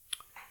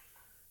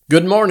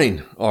Good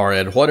morning, or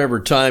at whatever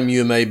time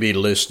you may be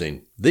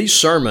listening. These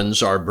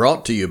sermons are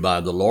brought to you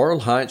by the Laurel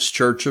Heights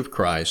Church of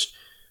Christ,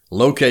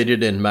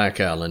 located in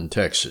McAllen,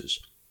 Texas.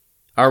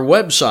 Our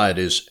website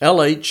is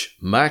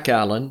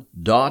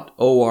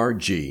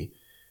lhmcallen.org,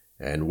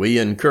 and we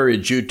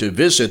encourage you to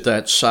visit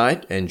that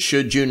site, and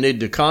should you need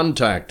to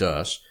contact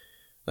us,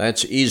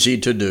 that's easy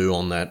to do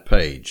on that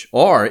page.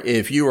 Or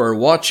if you are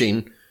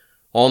watching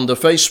on the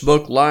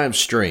Facebook live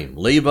stream,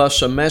 leave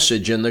us a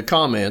message in the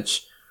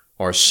comments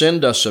or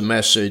send us a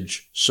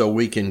message so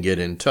we can get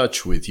in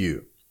touch with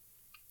you.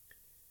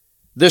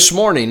 This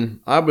morning,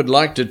 I would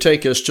like to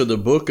take us to the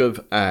book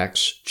of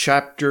Acts,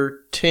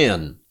 chapter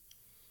 10.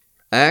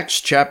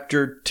 Acts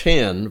chapter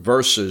 10,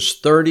 verses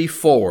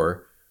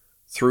 34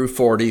 through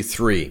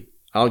 43.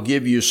 I'll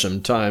give you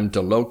some time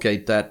to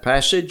locate that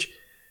passage.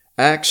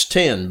 Acts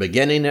 10,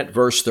 beginning at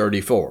verse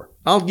 34.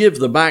 I'll give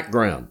the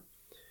background,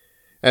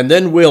 and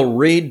then we'll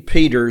read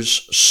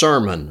Peter's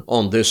sermon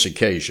on this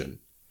occasion.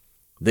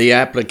 The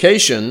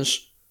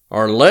applications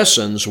or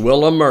lessons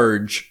will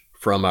emerge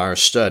from our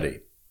study.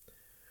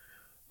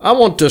 I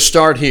want to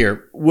start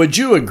here. Would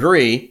you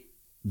agree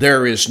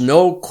there is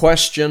no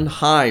question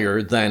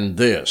higher than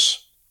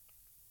this?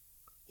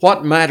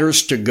 What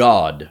matters to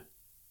God?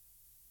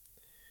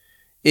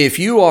 If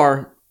you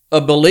are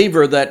a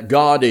believer that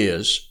God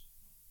is,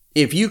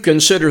 if you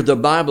consider the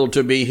Bible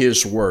to be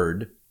His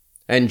Word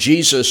and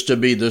Jesus to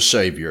be the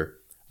Savior,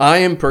 I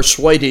am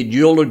persuaded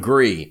you'll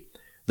agree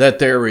that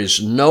there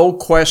is no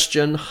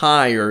question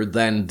higher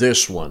than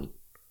this one.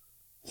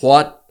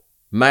 What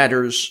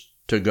matters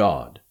to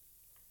God?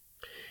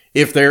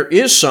 If there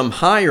is some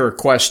higher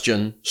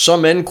question,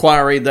 some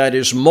inquiry that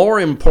is more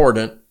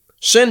important,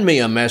 send me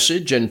a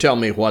message and tell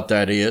me what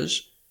that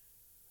is.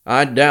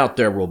 I doubt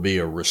there will be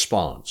a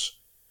response.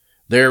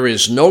 There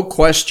is no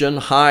question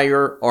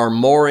higher or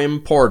more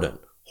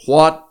important.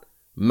 What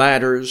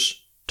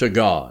matters to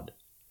God?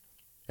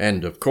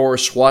 And of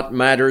course, what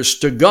matters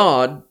to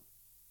God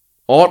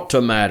ought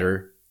to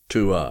matter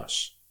to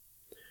us.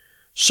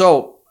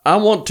 So, I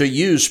want to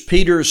use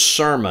Peter's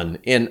sermon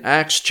in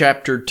Acts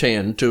chapter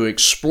 10 to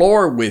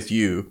explore with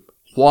you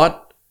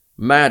what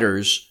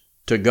matters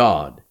to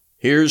God.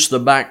 Here's the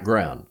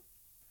background.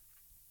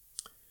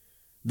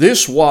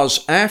 This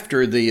was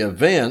after the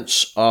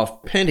events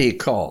of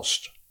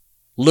Pentecost.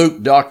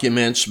 Luke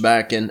documents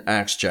back in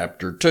Acts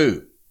chapter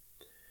 2.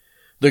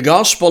 The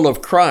gospel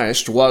of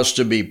Christ was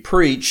to be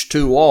preached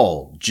to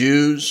all,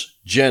 Jews,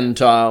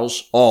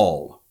 Gentiles,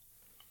 all.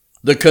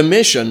 The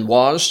commission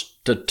was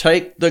to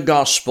take the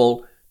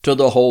gospel to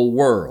the whole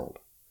world,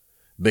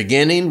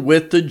 beginning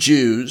with the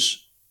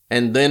Jews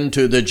and then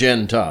to the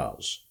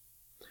Gentiles.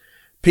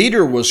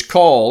 Peter was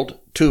called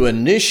to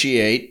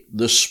initiate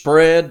the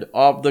spread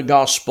of the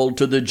gospel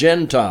to the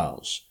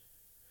Gentiles,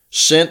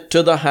 sent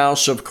to the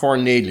house of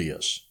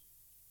Cornelius.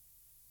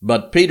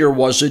 But Peter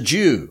was a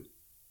Jew,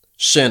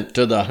 sent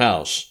to the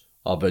house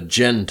of a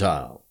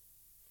Gentile.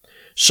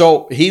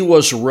 So he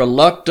was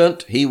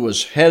reluctant, he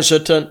was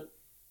hesitant,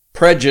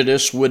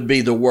 prejudice would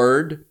be the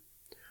word.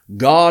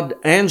 God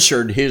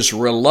answered his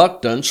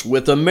reluctance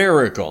with a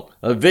miracle,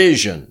 a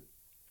vision.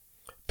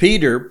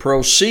 Peter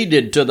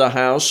proceeded to the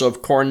house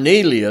of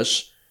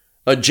Cornelius,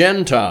 a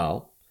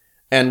Gentile,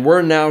 and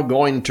we're now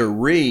going to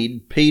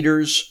read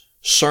Peter's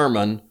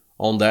sermon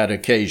on that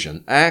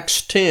occasion.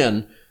 Acts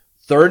 10,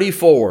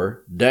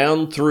 34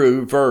 down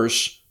through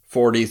verse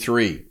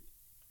 43.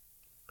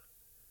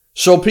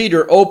 So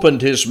Peter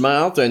opened his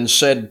mouth and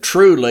said,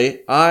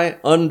 "Truly, I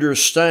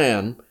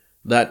understand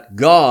that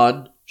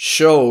God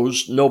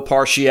shows no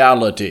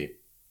partiality.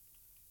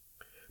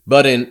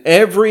 But in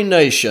every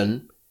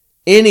nation,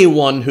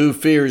 anyone who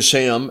fears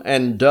Him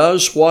and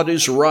does what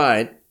is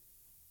right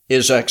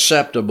is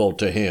acceptable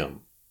to Him.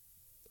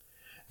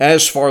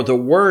 As for the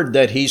word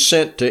that He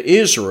sent to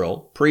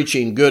Israel,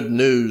 preaching good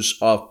news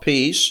of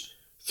peace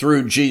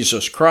through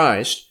Jesus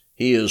Christ,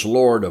 He is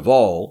Lord of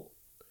all,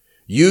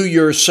 you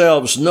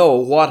yourselves know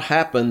what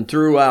happened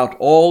throughout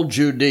all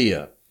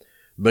Judea,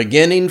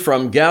 beginning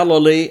from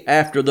Galilee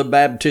after the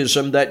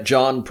baptism that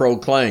John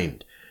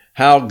proclaimed,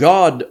 how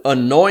God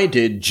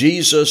anointed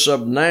Jesus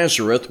of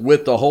Nazareth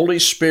with the Holy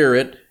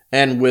Spirit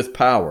and with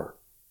power.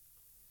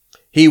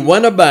 He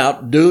went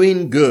about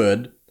doing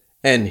good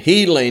and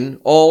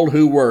healing all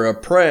who were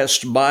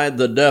oppressed by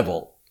the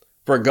devil,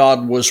 for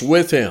God was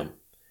with Him.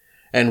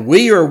 And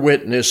we are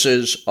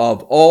witnesses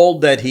of all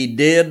that He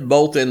did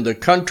both in the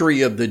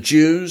country of the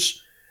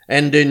Jews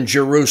and in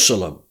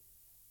Jerusalem.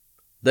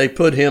 They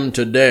put Him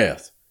to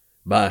death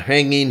by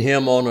hanging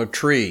Him on a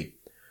tree.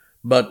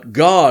 But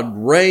God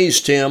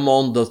raised Him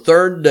on the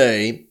third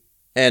day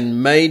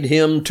and made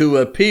Him to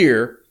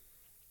appear,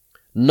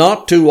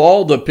 not to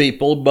all the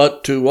people,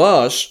 but to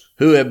us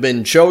who have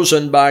been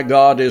chosen by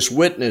God as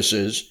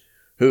witnesses,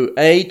 who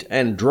ate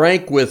and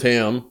drank with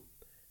Him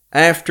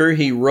after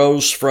He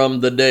rose from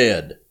the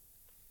dead.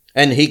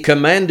 And He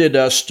commanded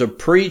us to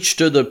preach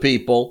to the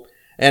people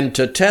and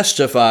to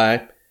testify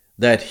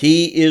that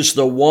He is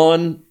the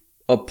one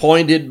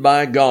appointed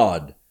by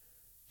God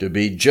to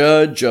be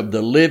judge of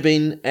the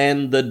living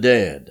and the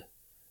dead.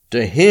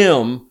 To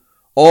him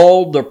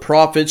all the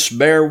prophets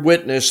bear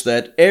witness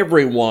that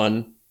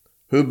everyone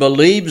who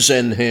believes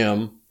in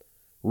him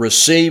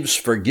receives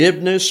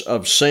forgiveness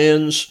of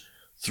sins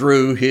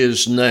through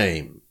his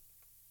name.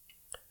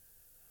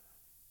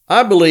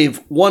 I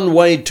believe one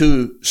way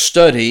to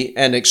study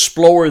and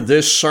explore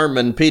this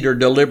sermon Peter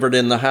delivered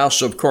in the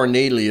house of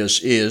Cornelius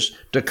is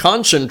to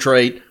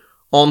concentrate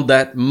on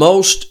that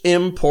most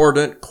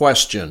important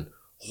question: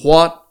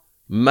 what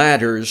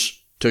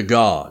matters to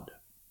God?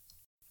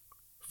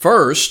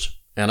 First,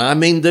 and I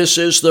mean this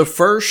is the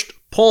first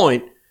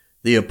point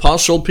the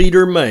Apostle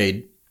Peter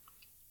made,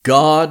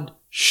 God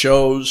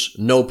shows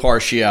no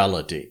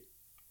partiality.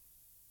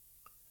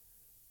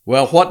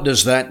 Well, what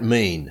does that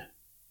mean?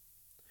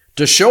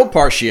 To show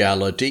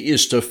partiality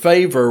is to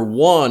favor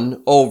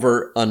one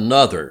over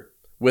another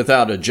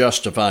without a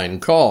justifying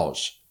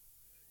cause.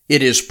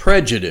 It is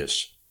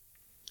prejudice.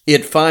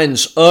 It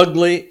finds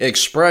ugly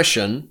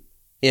expression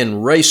in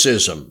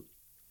racism.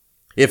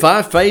 If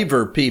I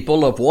favor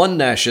people of one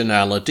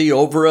nationality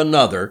over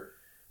another,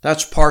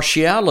 that's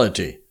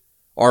partiality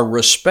or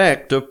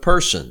respect of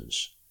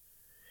persons.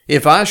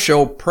 If I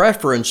show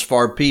preference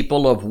for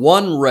people of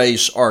one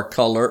race or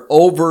color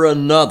over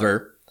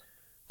another,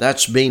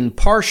 that's being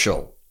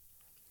partial,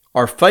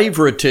 or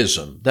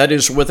favoritism that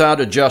is without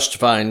a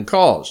justifying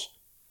cause.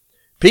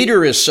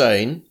 Peter is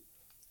saying,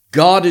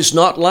 God is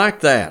not like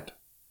that,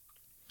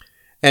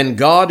 and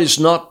God is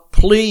not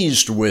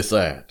pleased with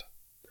that.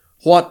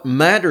 What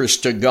matters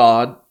to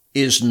God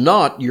is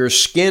not your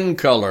skin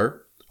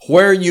color,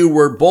 where you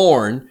were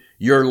born,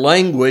 your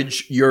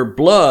language, your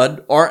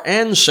blood, or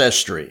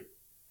ancestry.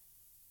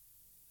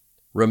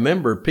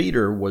 Remember,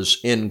 Peter was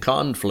in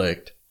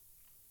conflict.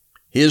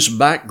 His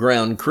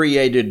background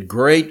created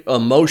great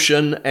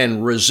emotion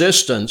and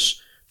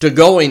resistance to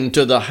going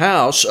to the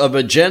house of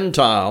a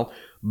Gentile,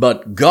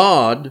 but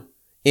God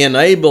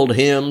enabled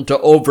him to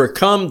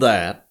overcome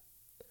that.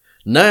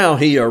 Now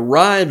he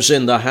arrives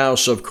in the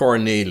house of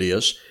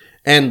Cornelius,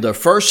 and the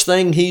first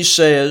thing he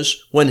says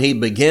when he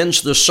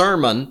begins the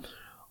sermon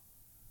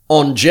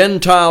on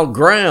Gentile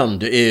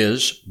ground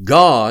is,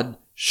 God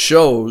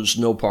shows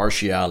no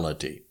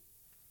partiality.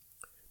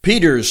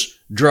 Peter's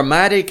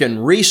dramatic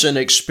and recent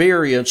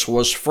experience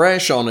was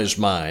fresh on his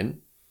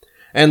mind,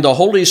 and the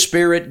Holy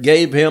Spirit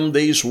gave him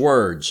these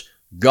words: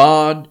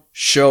 God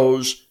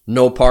shows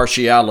no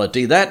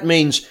partiality. That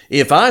means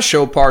if I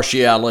show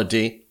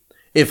partiality,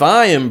 if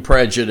I am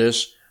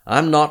prejudiced,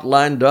 I'm not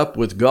lined up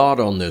with God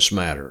on this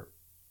matter.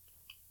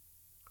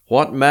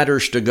 What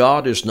matters to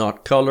God is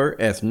not color,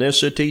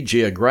 ethnicity,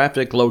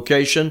 geographic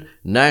location,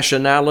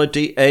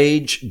 nationality,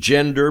 age,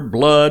 gender,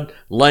 blood,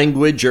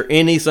 language, or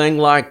anything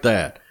like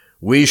that.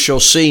 We shall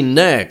see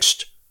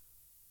next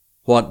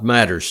what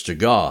matters to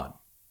God.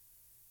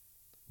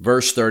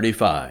 Verse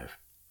 35.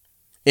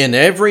 In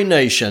every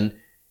nation,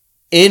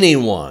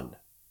 anyone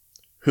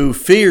who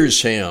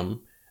fears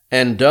him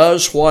and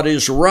does what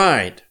is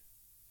right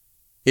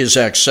is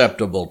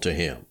acceptable to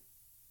him.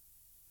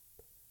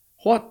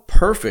 What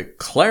perfect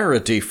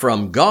clarity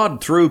from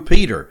God through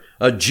Peter,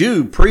 a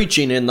Jew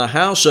preaching in the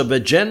house of a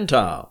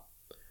Gentile.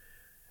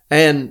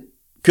 And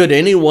could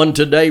anyone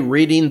today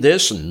reading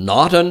this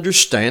not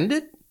understand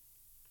it?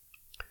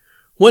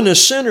 When a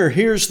sinner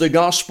hears the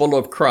gospel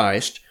of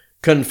Christ,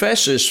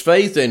 confesses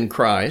faith in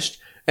Christ,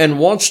 and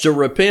wants to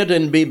repent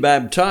and be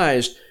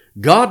baptized,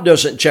 God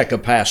doesn't check a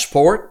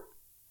passport,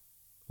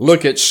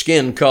 look at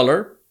skin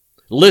color,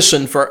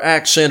 listen for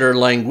accent or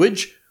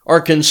language,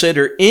 or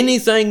consider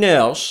anything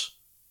else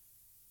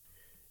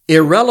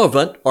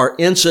irrelevant or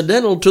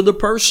incidental to the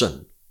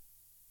person.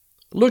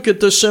 Look at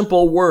the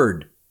simple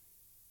word,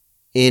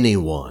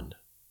 anyone.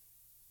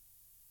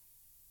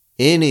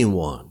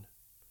 Anyone.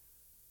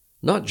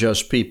 Not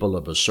just people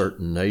of a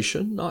certain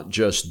nation, not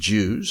just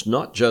Jews,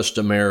 not just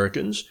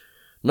Americans,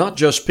 not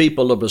just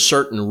people of a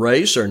certain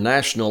race or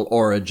national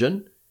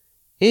origin.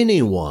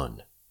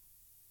 Anyone.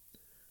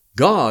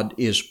 God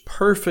is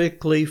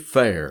perfectly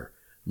fair,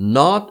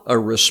 not a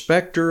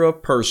respecter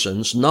of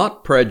persons,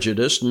 not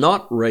prejudiced,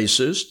 not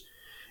racist.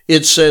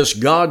 It says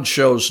God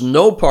shows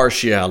no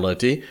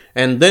partiality,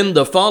 and then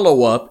the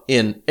follow-up,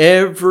 in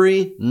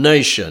every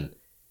nation,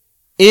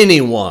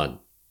 anyone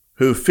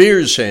who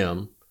fears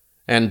him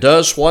and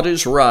does what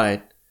is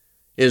right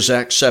is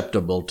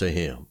acceptable to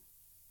him.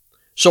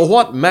 So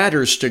what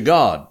matters to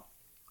God?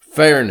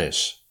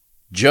 Fairness,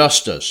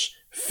 justice,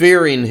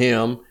 fearing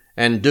him,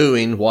 and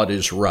doing what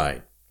is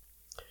right.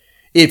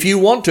 If you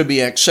want to be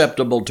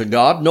acceptable to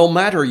God, no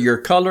matter your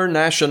color,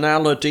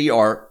 nationality,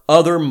 or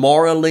other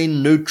morally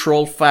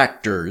neutral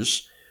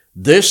factors,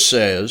 this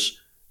says,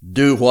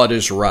 do what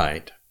is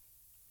right.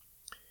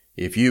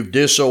 If you've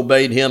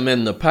disobeyed him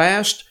in the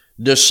past,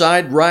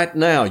 decide right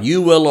now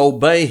you will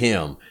obey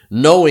him,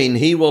 knowing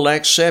he will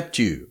accept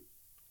you.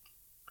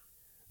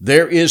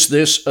 There is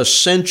this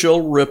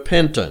essential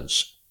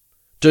repentance.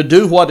 To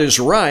do what is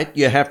right,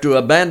 you have to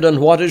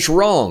abandon what is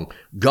wrong.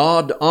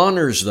 God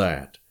honors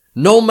that.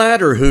 No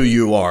matter who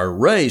you are,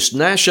 race,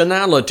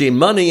 nationality,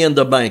 money in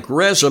the bank,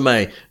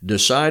 resume,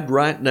 decide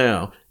right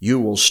now you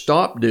will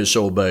stop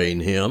disobeying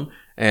Him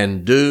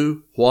and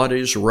do what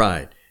is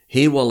right.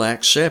 He will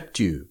accept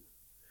you.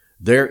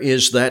 There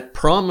is that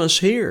promise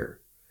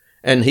here.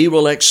 And He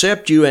will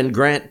accept you and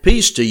grant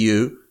peace to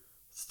you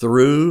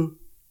through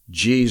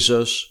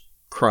Jesus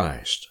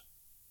Christ.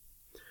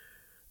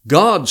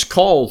 God's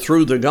call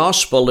through the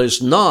gospel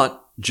is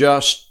not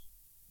just,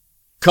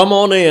 come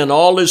on in,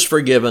 all is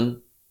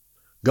forgiven.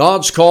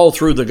 God's call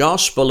through the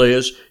gospel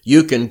is,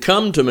 you can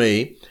come to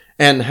me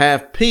and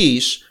have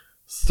peace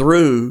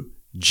through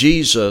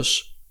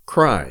Jesus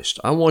Christ.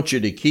 I want you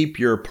to keep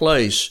your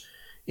place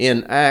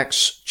in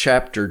Acts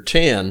chapter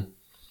 10,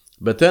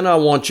 but then I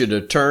want you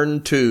to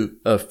turn to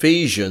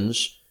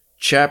Ephesians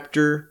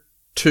chapter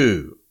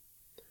 2.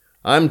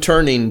 I'm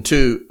turning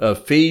to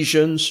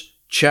Ephesians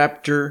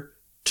chapter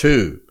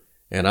 2,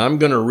 and I'm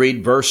going to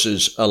read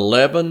verses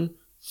 11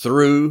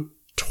 through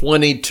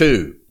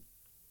 22.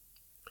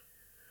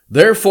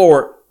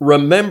 Therefore,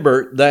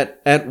 remember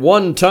that at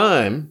one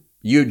time,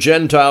 you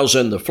Gentiles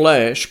in the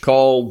flesh,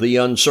 called the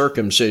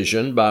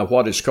uncircumcision by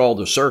what is called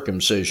the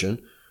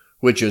circumcision,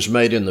 which is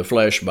made in the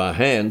flesh by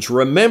hands,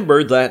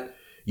 remember that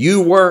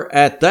you were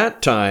at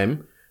that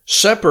time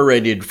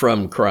separated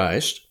from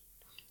Christ,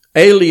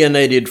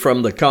 alienated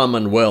from the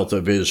commonwealth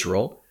of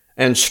Israel,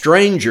 and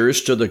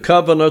strangers to the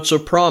covenants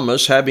of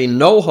promise, having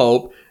no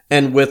hope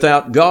and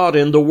without God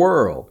in the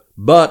world.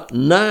 But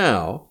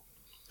now,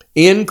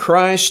 in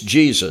Christ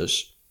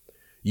Jesus,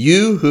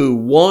 you who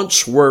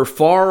once were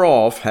far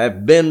off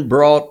have been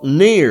brought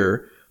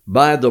near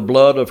by the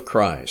blood of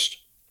Christ.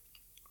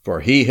 For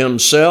He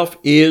Himself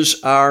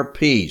is our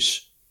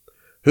peace,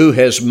 who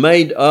has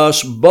made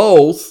us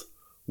both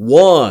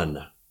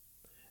one,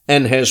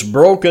 and has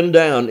broken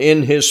down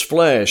in His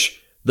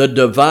flesh the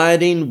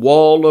dividing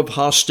wall of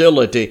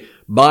hostility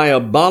by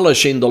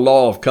abolishing the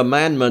law of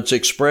commandments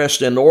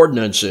expressed in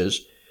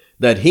ordinances,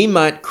 that He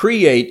might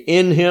create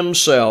in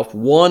Himself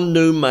one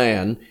new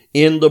man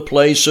in the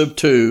place of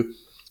two,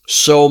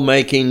 so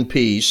making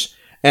peace,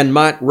 and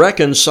might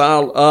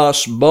reconcile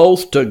us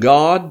both to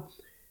God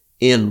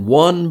in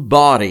one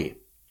body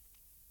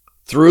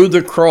through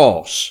the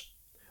cross,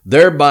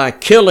 thereby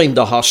killing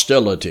the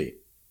hostility.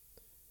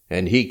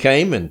 And He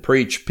came and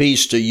preached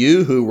peace to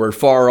you who were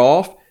far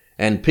off,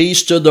 and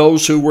peace to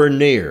those who were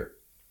near.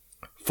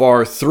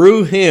 For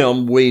through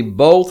Him we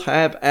both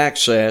have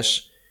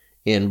access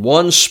in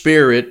one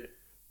Spirit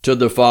to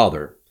the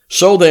Father.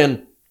 So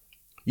then,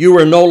 you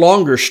are no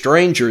longer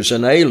strangers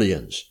and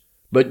aliens,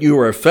 but you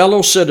are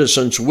fellow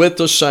citizens with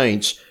the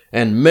saints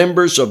and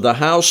members of the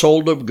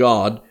household of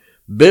God,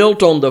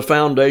 built on the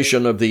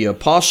foundation of the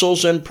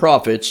apostles and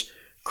prophets,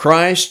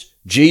 Christ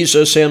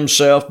Jesus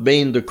Himself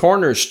being the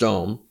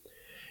cornerstone,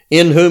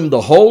 in whom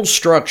the whole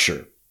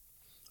structure,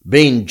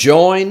 being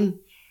joined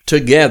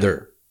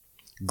together,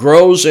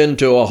 grows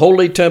into a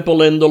holy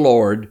temple in the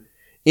Lord.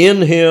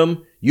 In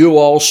Him you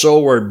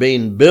also are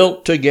being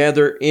built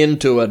together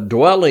into a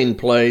dwelling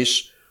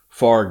place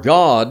for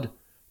God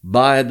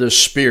by the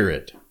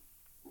Spirit.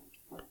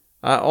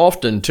 I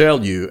often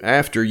tell you,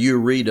 after you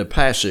read a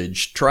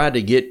passage, try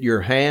to get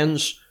your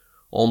hands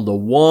on the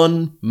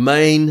one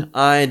main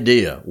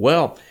idea.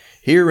 Well,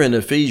 here in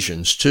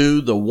Ephesians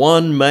 2, the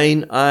one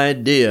main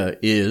idea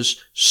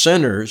is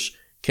sinners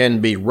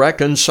can be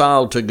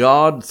reconciled to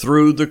God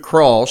through the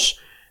cross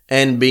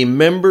and be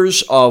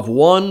members of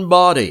one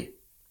body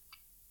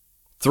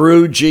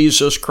through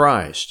Jesus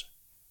Christ.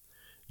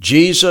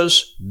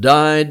 Jesus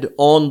died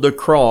on the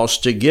cross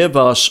to give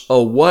us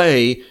a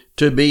way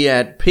to be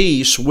at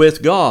peace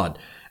with God,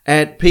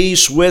 at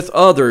peace with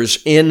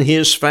others in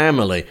His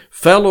family,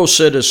 fellow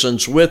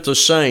citizens with the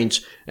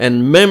saints,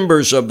 and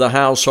members of the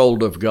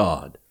household of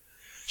God.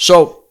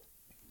 So,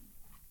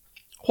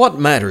 what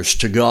matters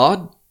to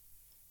God?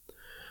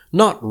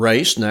 Not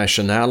race,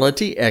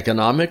 nationality,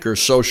 economic or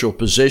social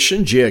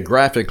position,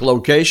 geographic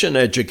location,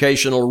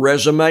 educational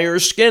resume, or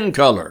skin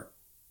color.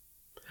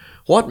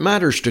 What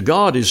matters to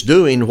God is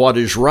doing what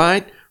is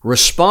right,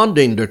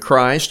 responding to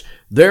Christ,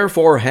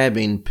 therefore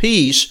having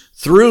peace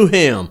through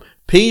Him,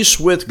 peace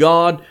with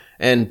God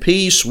and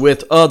peace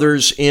with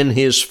others in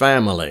His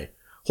family.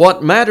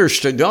 What matters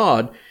to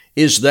God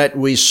is that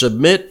we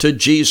submit to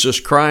Jesus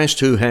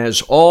Christ, who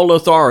has all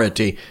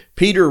authority.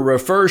 Peter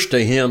refers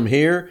to Him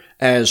here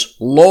as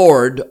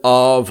Lord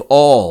of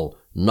all,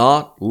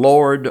 not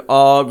Lord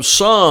of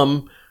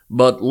some,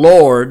 but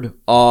Lord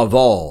of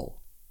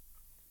all.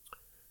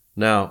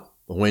 Now,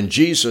 when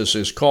Jesus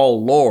is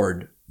called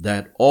Lord,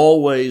 that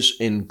always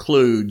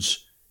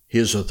includes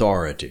His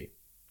authority.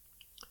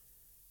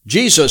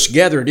 Jesus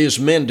gathered His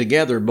men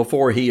together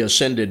before He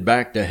ascended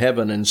back to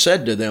heaven and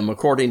said to them,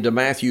 according to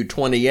Matthew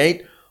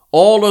 28,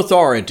 "All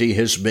authority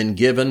has been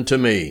given to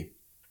me."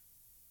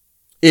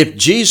 If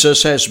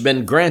Jesus has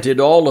been granted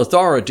all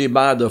authority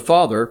by the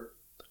Father,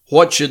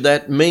 what should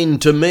that mean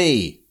to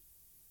me?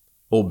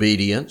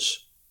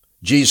 Obedience.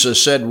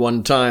 Jesus said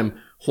one time,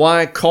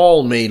 "Why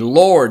call me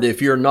Lord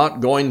if you're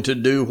not going to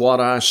do what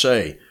I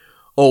say?"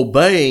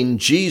 obeying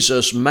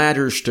Jesus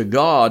matters to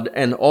God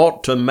and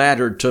ought to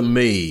matter to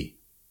me.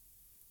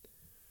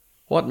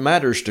 What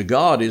matters to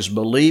God is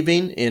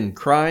believing in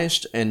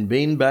Christ and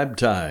being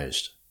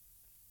baptized.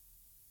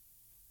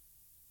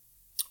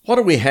 What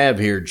do we have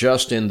here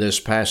just in this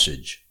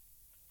passage?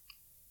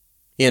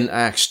 In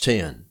Acts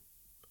 10,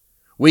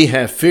 we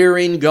have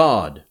fearing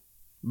God,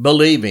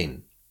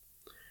 believing.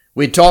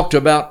 We talked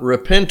about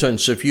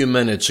repentance a few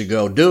minutes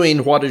ago.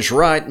 Doing what is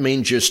right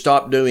means you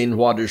stop doing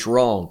what is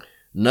wrong.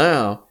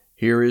 Now,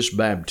 here is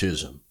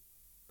baptism.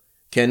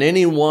 Can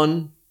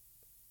anyone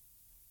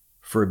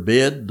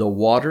forbid the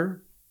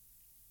water?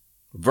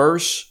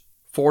 Verse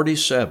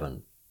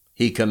 47,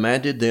 he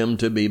commanded them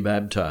to be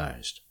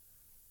baptized.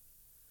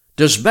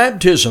 Does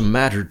baptism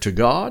matter to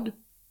God?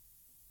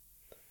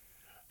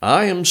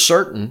 I am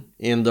certain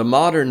in the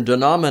modern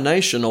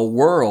denominational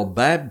world,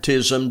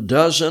 baptism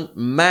doesn't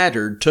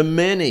matter to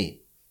many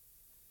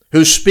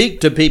who speak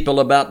to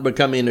people about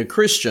becoming a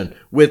Christian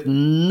with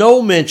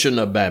no mention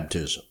of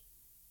baptism.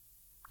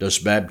 Does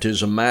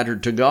baptism matter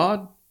to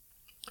God?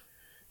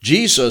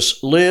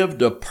 Jesus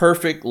lived a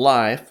perfect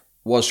life,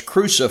 was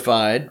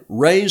crucified,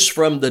 raised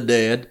from the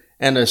dead,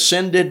 and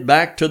ascended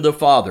back to the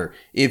Father.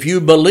 If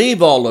you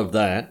believe all of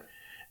that,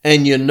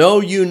 and you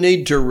know you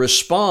need to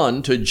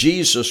respond to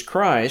Jesus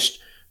Christ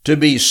to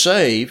be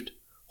saved,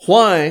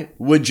 why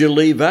would you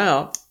leave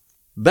out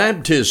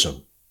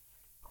baptism?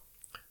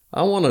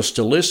 I want us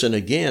to listen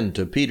again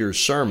to Peter's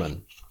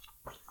sermon,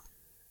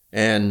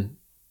 and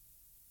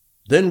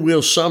then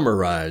we'll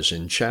summarize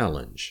and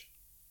challenge.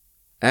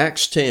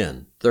 Acts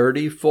 10,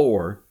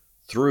 34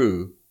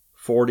 through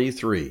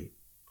 43.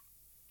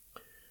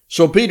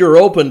 So Peter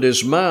opened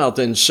his mouth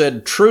and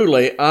said,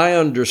 "Truly, I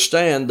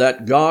understand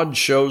that God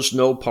shows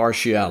no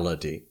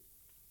partiality.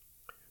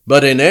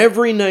 But in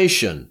every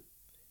nation,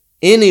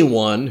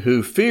 anyone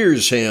who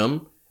fears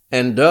him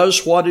and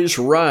does what is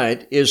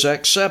right is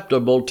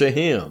acceptable to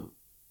him.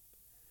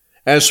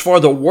 As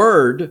for the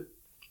word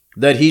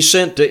that he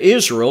sent to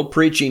Israel,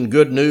 preaching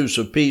good news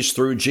of peace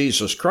through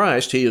Jesus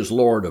Christ, he is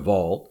Lord of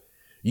all,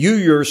 you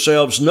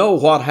yourselves know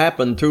what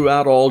happened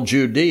throughout all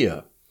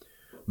Judea,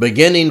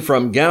 beginning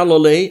from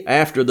Galilee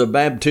after the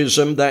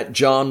baptism that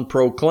John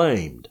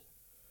proclaimed,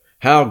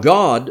 how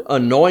God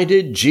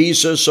anointed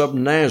Jesus of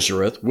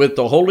Nazareth with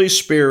the Holy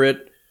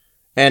Spirit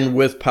and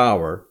with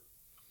power.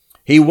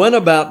 He went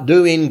about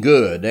doing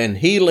good and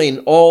healing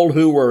all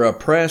who were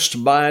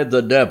oppressed by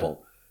the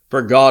devil,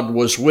 for God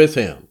was with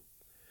him.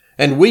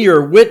 And we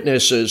are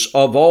witnesses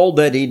of all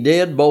that he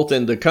did, both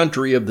in the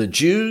country of the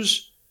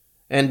Jews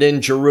and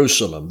in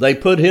Jerusalem. They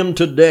put him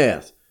to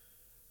death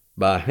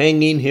by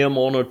hanging him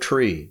on a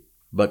tree.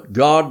 But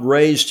God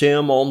raised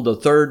him on the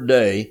third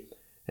day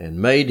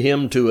and made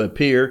him to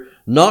appear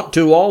not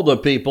to all the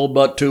people,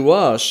 but to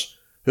us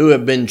who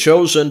have been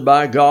chosen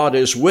by God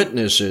as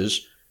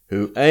witnesses,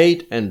 who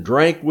ate and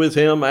drank with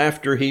him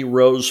after he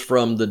rose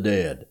from the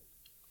dead.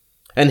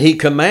 And he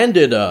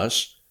commanded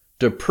us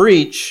to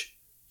preach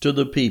to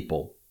the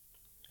people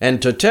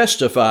and to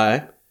testify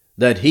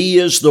that he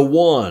is the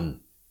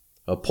one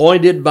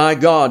appointed by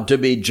God to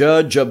be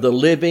judge of the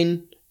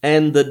living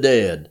and the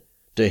dead.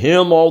 To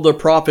him all the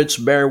prophets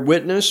bear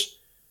witness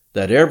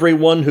that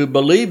everyone who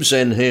believes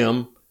in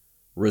him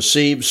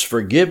receives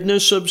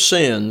forgiveness of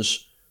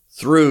sins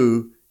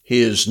through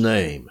his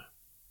name."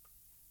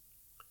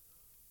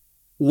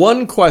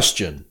 One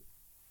question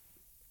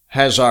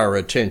has our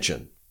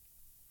attention.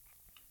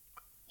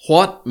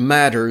 What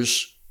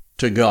matters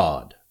to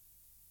God?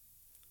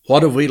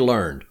 What have we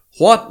learned?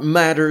 What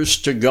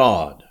matters to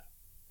God?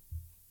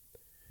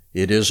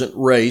 It isn't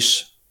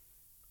race,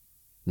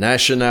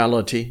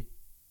 nationality,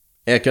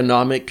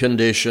 economic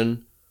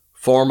condition,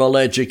 formal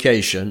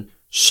education,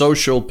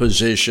 social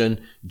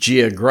position,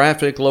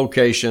 geographic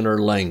location,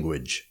 or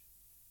language.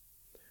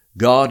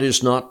 God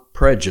is not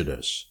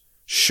prejudiced,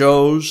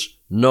 shows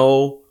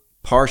no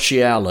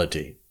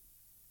partiality.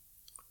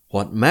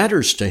 What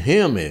matters to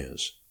him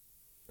is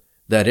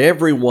that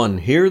everyone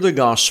hear the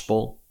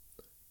gospel,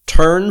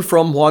 turn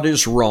from what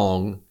is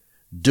wrong,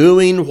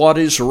 doing what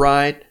is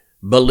right,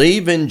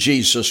 believe in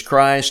Jesus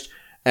Christ,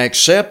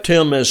 accept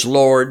him as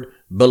Lord,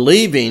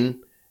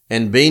 believing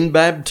and being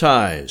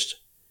baptized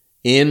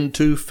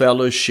into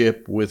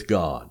fellowship with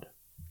God.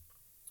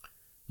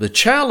 The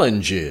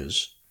challenge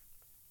is,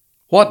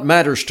 what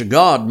matters to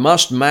God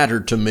must matter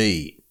to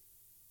me.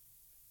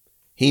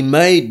 He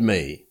made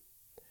me.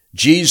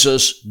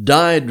 Jesus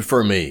died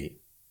for me.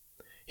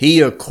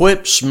 He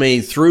equips me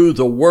through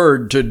the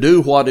Word to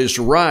do what is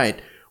right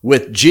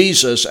with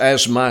Jesus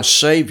as my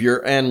Savior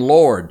and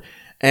Lord.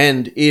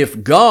 And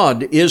if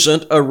God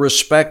isn't a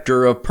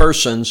respecter of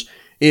persons,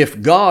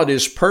 if God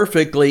is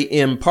perfectly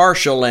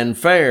impartial and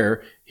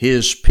fair,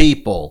 his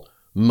people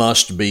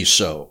must be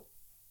so.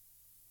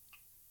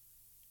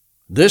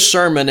 This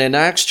sermon in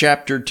Acts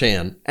chapter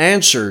 10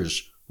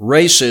 answers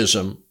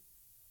racism.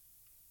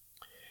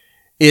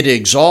 It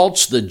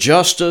exalts the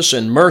justice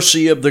and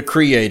mercy of the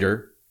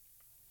Creator.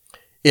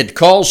 It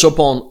calls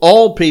upon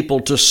all people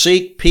to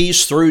seek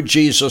peace through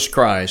Jesus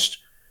Christ,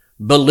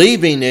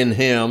 believing in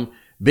him,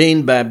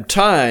 being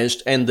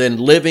baptized, and then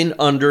living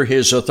under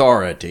His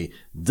authority.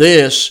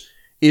 This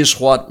is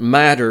what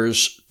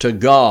matters to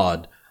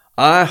God.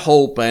 I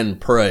hope and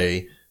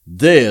pray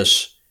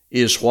this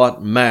is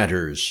what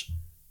matters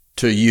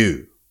to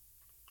you.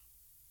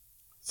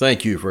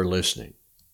 Thank you for listening.